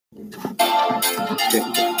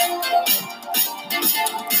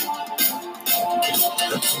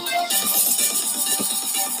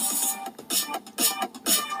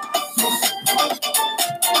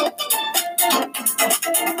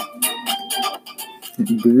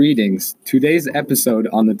Greetings. Today's episode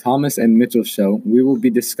on the Thomas and Mitchell Show, we will be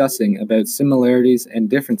discussing about similarities and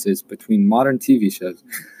differences between modern TV shows,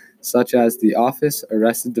 such as The Office,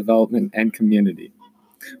 Arrested Development, and Community.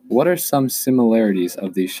 What are some similarities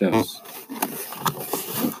of these shows?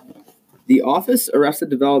 The Office,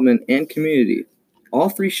 Arrested Development, and Community. All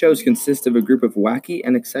three shows consist of a group of wacky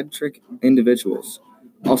and eccentric individuals.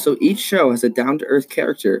 Also, each show has a down-to-earth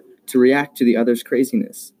character to react to the other's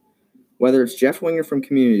craziness. Whether it's Jeff Winger from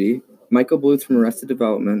Community, Michael Bluth from Arrested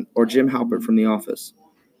Development, or Jim Halpert from The Office.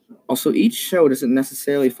 Also, each show doesn't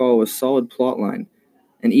necessarily follow a solid plot line,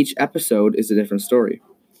 and each episode is a different story.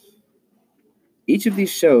 Each of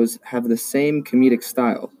these shows have the same comedic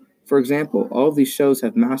style. For example, all of these shows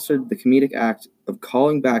have mastered the comedic act of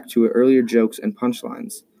calling back to earlier jokes and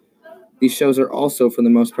punchlines. These shows are also, for the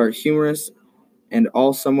most part, humorous and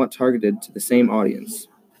all somewhat targeted to the same audience.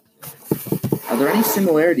 Are there any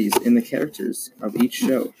similarities in the characters of each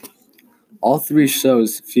show? All three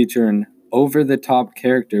shows feature an over-the-top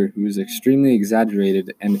character who is extremely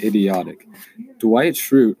exaggerated and idiotic. Dwight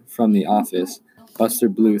Schrute from The Office, Buster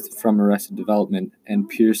Bluth from Arrested Development, and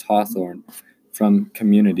Pierce Hawthorne from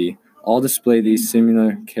Community all display these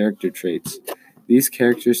similar character traits. These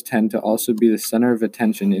characters tend to also be the center of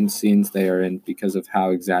attention in scenes they are in because of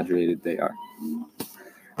how exaggerated they are.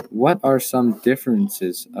 What are some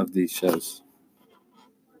differences of these shows?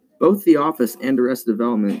 Both The Office and Arrested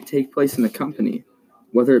Development take place in a company,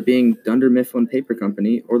 whether it being Dunder Mifflin Paper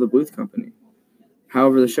Company or the Bluth Company.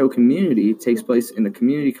 However, the show Community takes place in a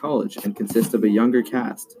community college and consists of a younger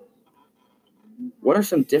cast. What are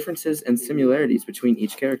some differences and similarities between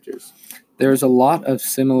each characters? There is a lot of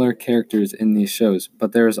similar characters in these shows,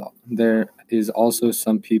 but there is also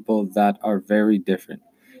some people that are very different.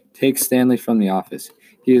 Take Stanley from The Office.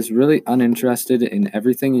 He is really uninterested in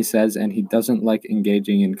everything he says, and he doesn't like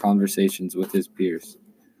engaging in conversations with his peers.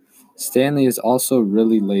 Stanley is also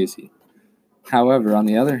really lazy. However, on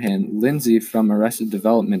the other hand, Lindsay from Arrested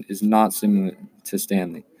Development is not similar to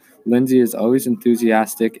Stanley. Lindsay is always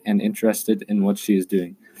enthusiastic and interested in what she is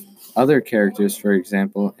doing. Other characters, for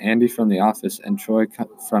example, Andy from The Office and Troy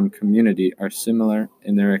from Community, are similar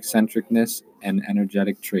in their eccentricness and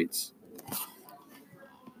energetic traits.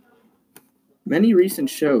 Many recent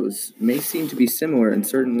shows may seem to be similar in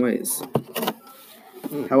certain ways.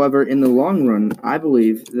 However, in the long run, I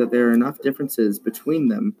believe that there are enough differences between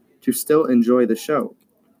them to still enjoy the show.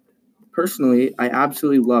 Personally, I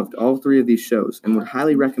absolutely loved all three of these shows and would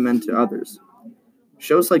highly recommend to others.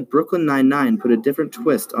 Shows like Brooklyn Nine-Nine put a different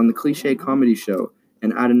twist on the cliché comedy show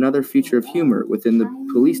and add another feature of humor within the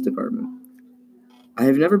police department. I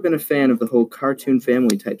have never been a fan of the whole cartoon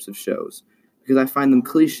family types of shows because I find them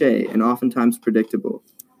cliché and oftentimes predictable.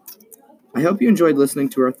 I hope you enjoyed listening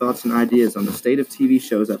to our thoughts and ideas on the state of TV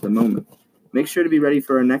shows at the moment. Make sure to be ready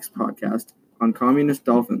for our next podcast on Communist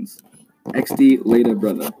Dolphins. XD later,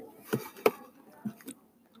 brother.